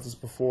talked about this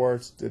before.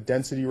 It's the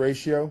density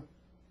ratio.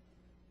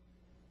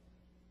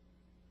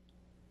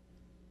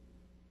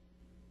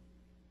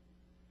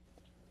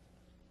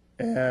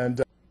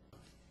 And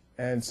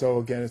so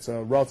again, it's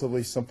a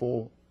relatively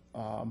simple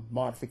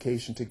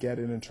modification to get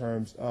it in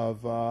terms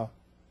of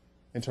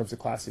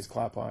Classi's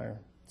clap iron.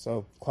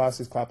 So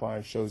Classi's clap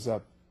iron shows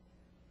up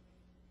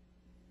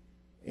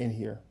in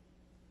here.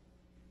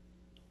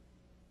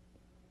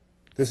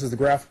 This is the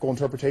graphical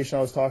interpretation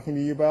I was talking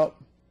to you about.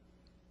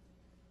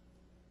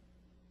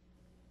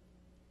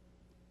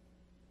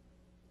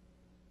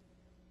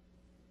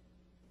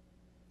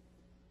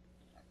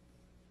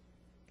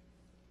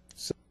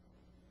 So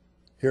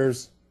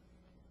here's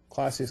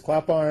Classi's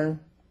clap iron.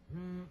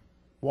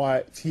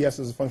 TS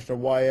is a function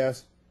of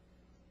YS.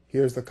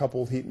 Here's the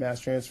coupled heat mass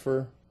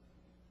transfer,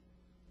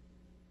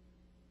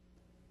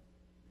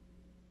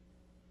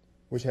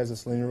 which has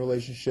this linear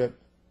relationship.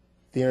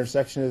 The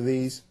intersection of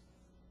these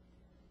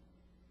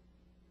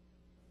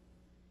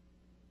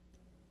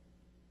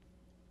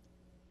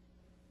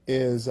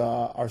is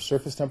our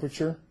surface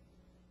temperature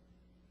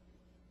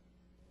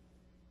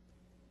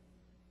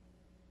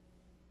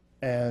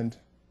and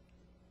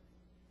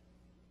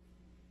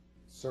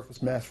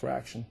surface mass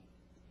fraction.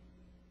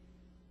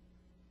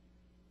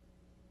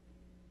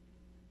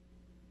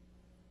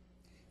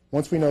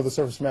 Once we know the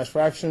surface mass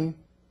fraction,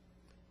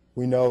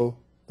 we know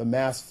the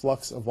mass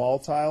flux of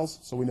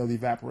volatiles, so we know the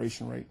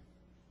evaporation rate.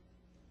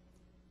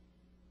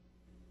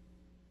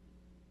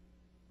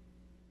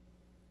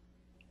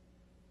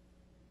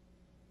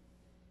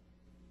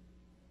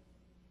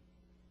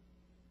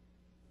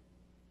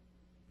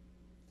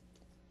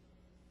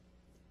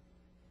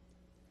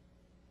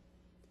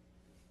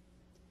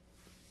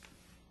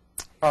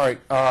 All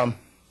right,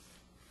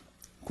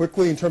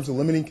 quickly in terms of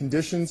limiting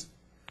conditions,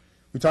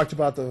 we talked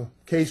about the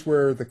case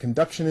where the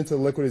conduction into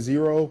the liquid is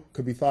 0,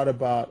 could be thought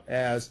about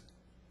as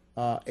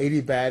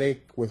adiabatic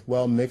with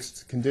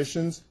well-mixed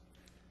conditions.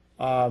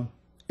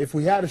 If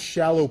we had a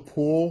shallow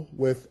pool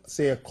with,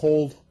 say, a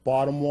cold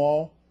bottom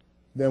wall,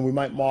 then we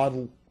might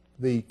model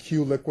the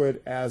Q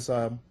liquid as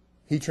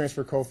heat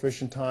transfer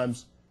coefficient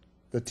times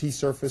the T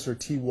surface or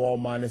T wall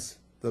minus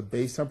the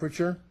base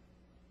temperature.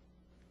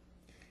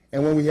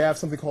 And when we have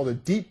something called a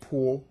deep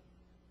pool,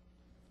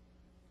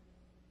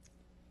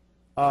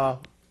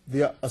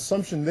 the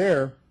assumption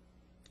there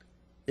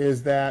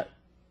is that,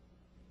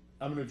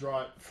 I'm going to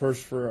draw it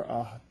first for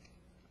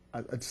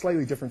a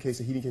slightly different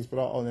case, a heating case, but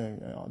I'll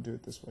do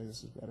it this way.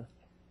 This is better.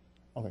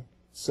 Okay,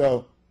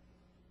 so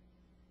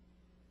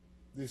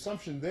the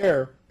assumption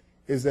there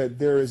is that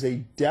there is a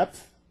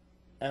depth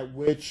at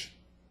which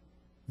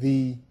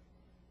the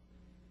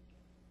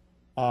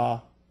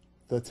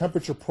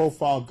temperature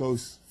profile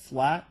goes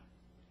flat,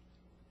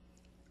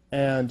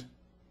 and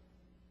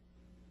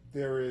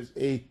there is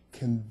a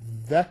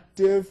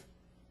convective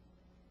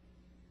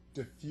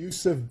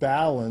diffusive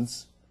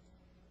balance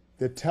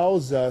that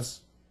tells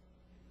us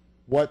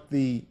what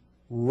the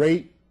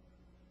rate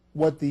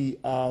what the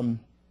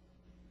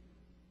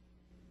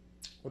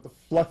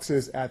flux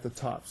is at the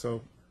top.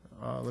 So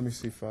let me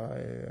see if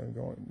I am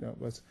going. No,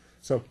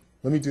 so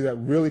let me do that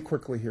really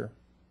quickly here.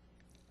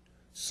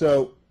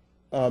 So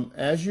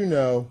as you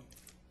know,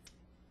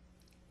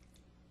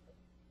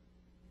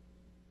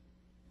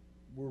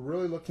 we're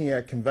really looking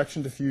at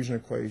convection diffusion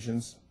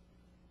equations.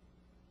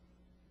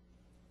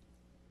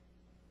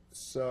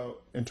 So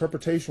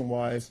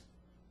interpretation-wise,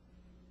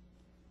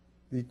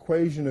 the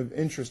equation of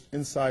interest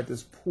inside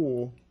this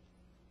pool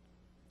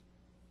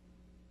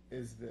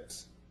is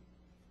this.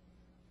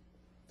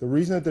 The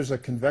reason that there's a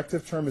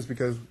convective term is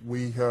because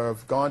we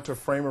have gone to a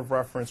frame of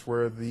reference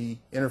where the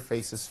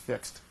interface is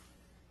fixed.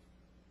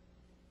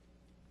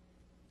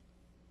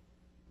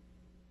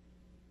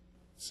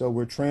 So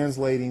we're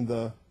translating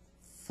the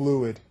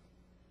fluid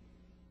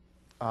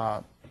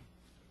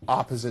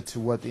opposite to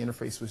what the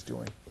interface was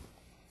doing.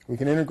 We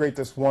can integrate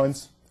this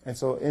once, and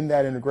so in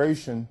that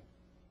integration,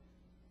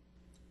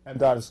 m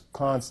dot is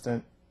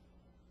constant,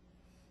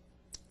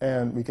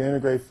 and we can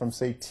integrate from,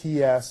 say,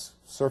 TS,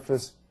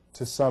 surface,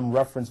 to some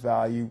reference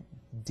value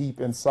deep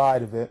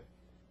inside of it.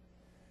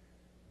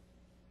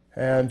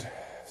 And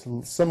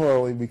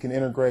similarly, we can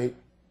integrate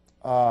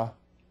the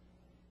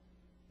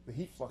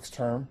heat flux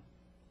term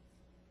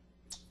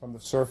from the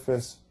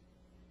surface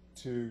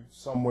to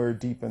somewhere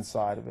deep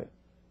inside of it.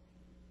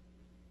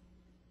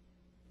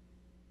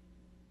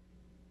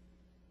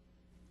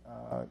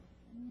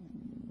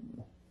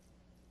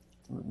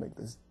 I'm going to make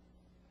this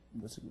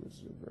is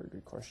a very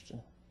good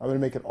question. I'm going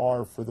to make it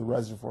R for the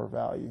reservoir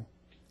value.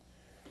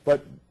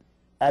 But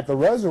at the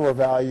reservoir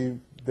value,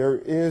 there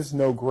is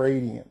no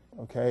gradient,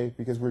 okay?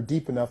 Because we're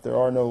deep enough, there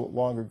are no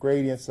longer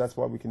gradients. That's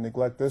why we can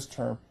neglect this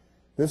term.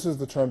 This is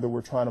the term that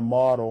we're trying to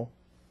model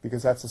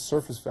because that's the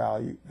surface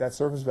value. That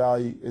surface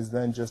value is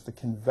then just the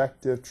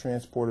convective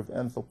transportive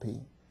enthalpy.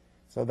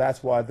 So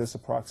that's why this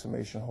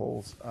approximation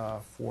holds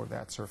for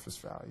that surface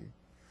value.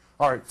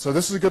 All right, so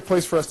this is a good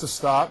place for us to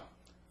stop.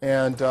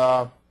 And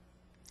so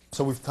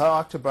we've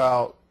talked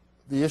about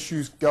the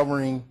issues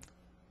governing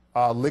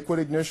liquid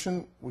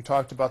ignition. We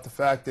talked about the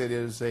fact that it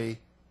is a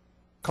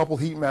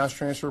coupled heat mass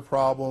transfer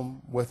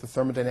problem with a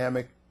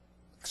thermodynamic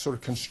sort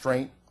of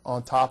constraint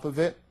on top of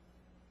it.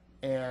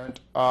 And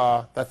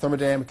that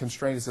thermodynamic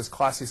constraint is this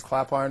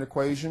Clausius-Clapeyron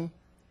equation.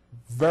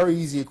 Very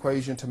easy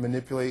equation to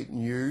manipulate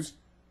and use.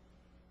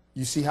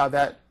 You see how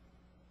that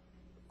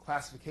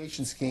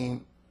classification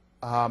scheme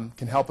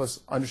can help us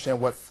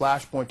understand what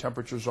flashpoint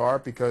temperatures are,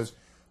 because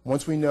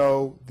once we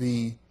know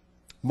the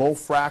mole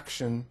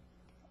fraction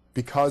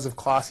because of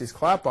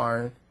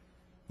Clausius-Clapeyron,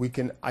 we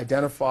can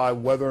identify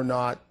whether or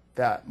not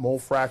that mole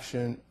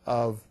fraction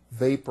of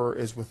vapor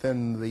is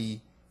within the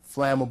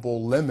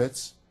flammable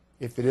limits.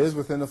 If it is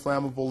within the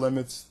flammable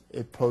limits,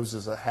 it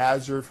poses a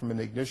hazard from an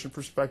ignition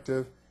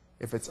perspective.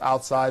 If it's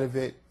outside of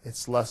it,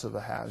 it's less of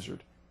a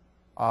hazard.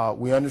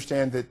 We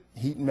understand that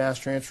heat and mass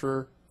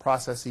transfer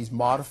processes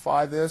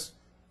modify this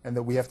and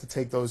that we have to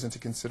take those into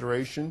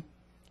consideration.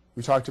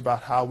 We talked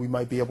about how we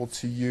might be able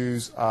to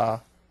use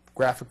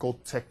graphical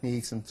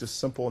techniques and just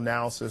simple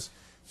analysis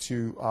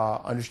to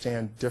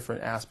understand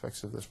different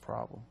aspects of this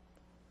problem.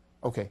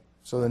 Okay,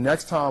 so the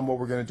next time what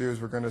we're going to do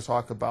is we're going to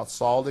talk about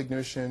solid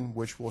ignition,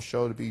 which will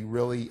show to be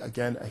really,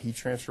 again, a heat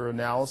transfer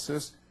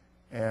analysis,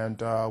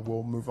 and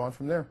we'll move on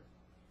from there.